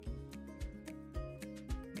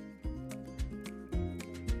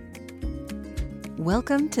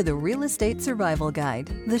Welcome to the Real Estate Survival Guide,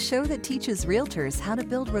 the show that teaches realtors how to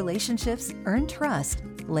build relationships, earn trust,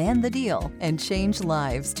 land the deal, and change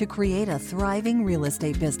lives to create a thriving real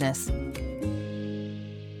estate business.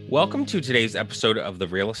 Welcome to today's episode of the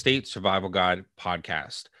Real Estate Survival Guide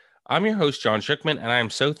podcast. I'm your host, John Schickman, and I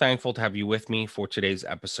am so thankful to have you with me for today's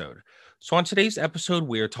episode. So on today's episode,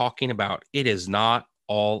 we are talking about it is not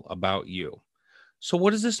all about you. So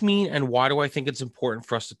what does this mean, and why do I think it's important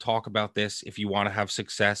for us to talk about this if you want to have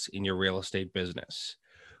success in your real estate business?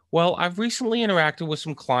 Well, I've recently interacted with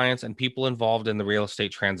some clients and people involved in the real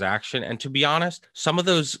estate transaction. And to be honest, some of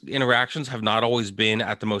those interactions have not always been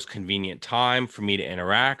at the most convenient time for me to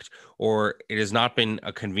interact, or it has not been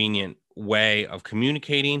a convenient way of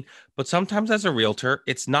communicating. But sometimes as a realtor,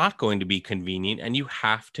 it's not going to be convenient and you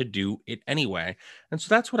have to do it anyway. And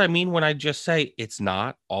so that's what I mean when I just say it's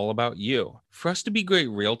not all about you. For us to be great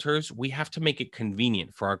realtors, we have to make it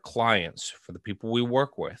convenient for our clients, for the people we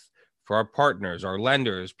work with, for our partners, our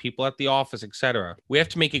lenders, people at the office, etc. We have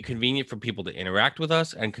to make it convenient for people to interact with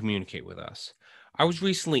us and communicate with us. I was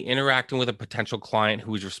recently interacting with a potential client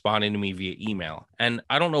who was responding to me via email. And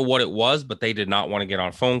I don't know what it was, but they did not want to get on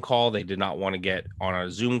a phone call. They did not want to get on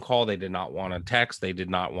a Zoom call. They did not want to text. They did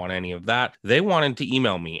not want any of that. They wanted to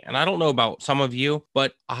email me. And I don't know about some of you,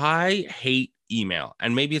 but I hate email.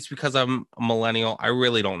 And maybe it's because I'm a millennial. I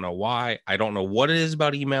really don't know why. I don't know what it is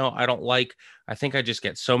about email I don't like. I think I just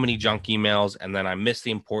get so many junk emails, and then I miss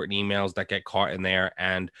the important emails that get caught in there.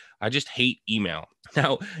 And I just hate email.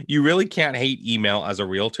 Now, you really can't hate email as a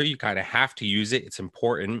realtor. You kind of have to use it. It's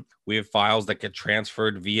important. We have files that get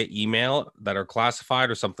transferred via email that are classified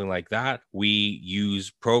or something like that. We use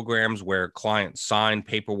programs where clients sign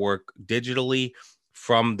paperwork digitally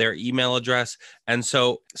from their email address. And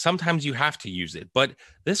so sometimes you have to use it. But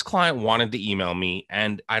this client wanted to email me,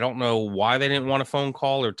 and I don't know why they didn't want a phone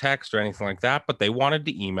call or text or anything like that, but they wanted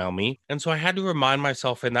to email me. And so I had to remind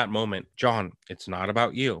myself in that moment, John, it's not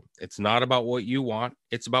about you. It's not about what you want.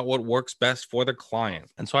 It's about what works best for the client.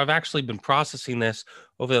 And so I've actually been processing this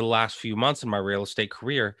over the last few months in my real estate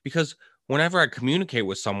career, because whenever I communicate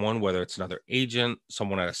with someone, whether it's another agent,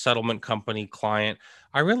 someone at a settlement company, client,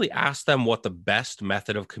 I really ask them what the best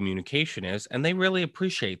method of communication is, and they really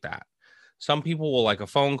appreciate that. Some people will like a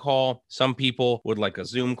phone call. Some people would like a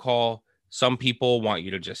Zoom call. Some people want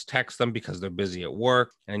you to just text them because they're busy at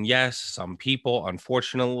work. And yes, some people,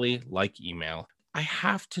 unfortunately, like email. I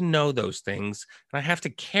have to know those things, and I have to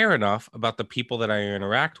care enough about the people that I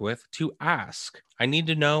interact with to ask. I need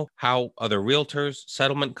to know how other realtors,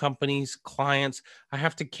 settlement companies, clients, I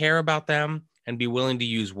have to care about them and be willing to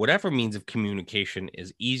use whatever means of communication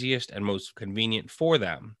is easiest and most convenient for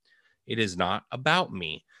them. It is not about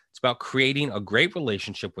me. It's about creating a great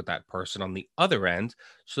relationship with that person on the other end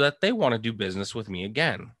so that they want to do business with me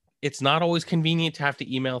again. It's not always convenient to have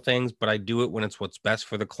to email things, but I do it when it's what's best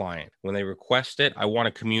for the client. When they request it, I want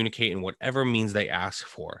to communicate in whatever means they ask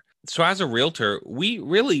for. So as a realtor, we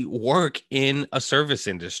really work in a service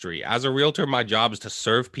industry. As a realtor, my job is to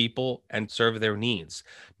serve people and serve their needs.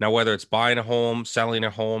 Now, whether it's buying a home, selling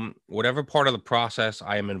a home, whatever part of the process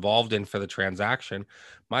I am involved in for the transaction,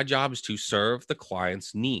 my job is to serve the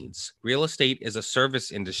client's needs. Real estate is a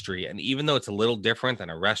service industry, and even though it's a little different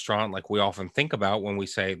than a restaurant like we often think about when we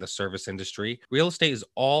say the service industry, real estate is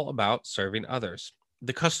all about serving others.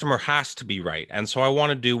 The customer has to be right. And so I want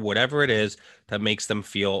to do whatever it is that makes them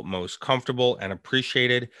feel most comfortable and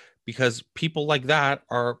appreciated, because people like that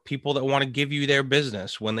are people that want to give you their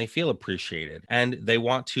business when they feel appreciated, and they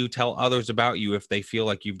want to tell others about you if they feel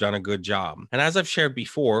like you've done a good job. And as I've shared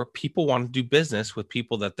before, people want to do business with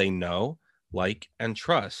people that they know, like, and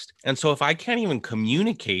trust. And so if I can't even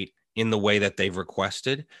communicate in the way that they've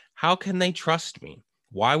requested, how can they trust me?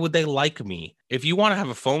 Why would they like me? If you want to have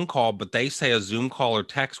a phone call, but they say a Zoom call or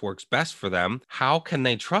text works best for them, how can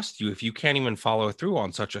they trust you if you can't even follow through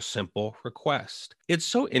on such a simple request? It's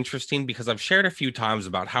so interesting because I've shared a few times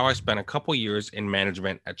about how I spent a couple years in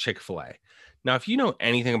management at Chick-fil-A. Now, if you know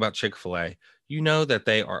anything about Chick-fil-A, you know that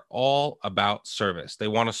they are all about service. They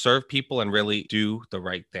want to serve people and really do the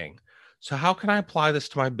right thing. So how can I apply this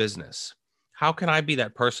to my business? How can I be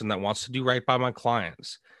that person that wants to do right by my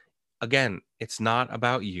clients? Again, it's not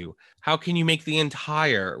about you. How can you make the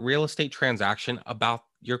entire real estate transaction about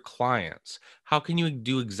your clients? How can you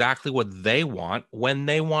do exactly what they want when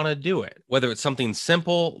they want to do it? Whether it's something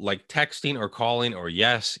simple like texting or calling, or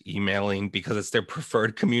yes, emailing because it's their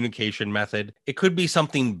preferred communication method. It could be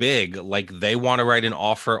something big like they want to write an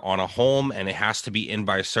offer on a home and it has to be in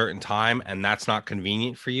by a certain time and that's not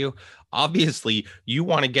convenient for you. Obviously, you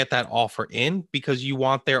want to get that offer in because you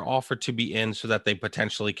want their offer to be in so that they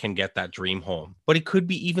potentially can get that dream home. But it could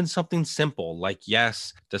be even something simple like,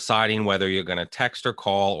 yes, deciding whether you're going to text or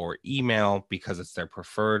call or email because it's their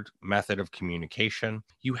preferred method of communication.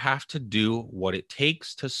 You have to do what it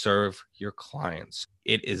takes to serve your clients.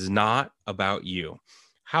 It is not about you.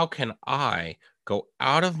 How can I go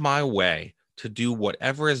out of my way to do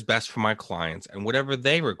whatever is best for my clients and whatever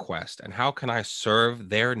they request? And how can I serve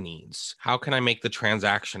their needs? How can I make the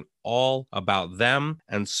transaction all about them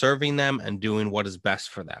and serving them and doing what is best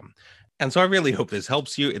for them? And so I really hope this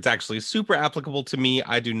helps you. It's actually super applicable to me.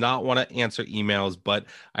 I do not want to answer emails, but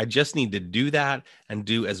I just need to do that and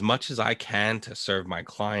do as much as I can to serve my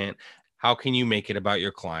client. How can you make it about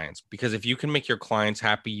your clients? Because if you can make your clients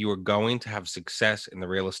happy, you are going to have success in the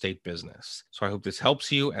real estate business. So I hope this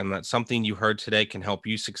helps you and that something you heard today can help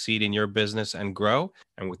you succeed in your business and grow.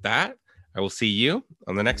 And with that, I will see you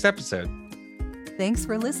on the next episode. Thanks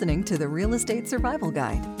for listening to the Real Estate Survival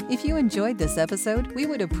Guide. If you enjoyed this episode, we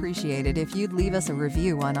would appreciate it if you'd leave us a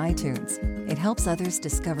review on iTunes. It helps others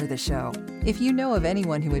discover the show. If you know of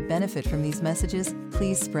anyone who would benefit from these messages,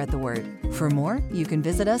 please spread the word. For more, you can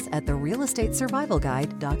visit us at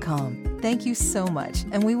therealestatesurvivalguide.com. Thank you so much,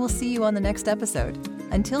 and we will see you on the next episode.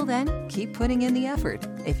 Until then, keep putting in the effort.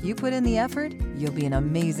 If you put in the effort, you'll be an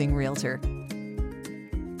amazing realtor.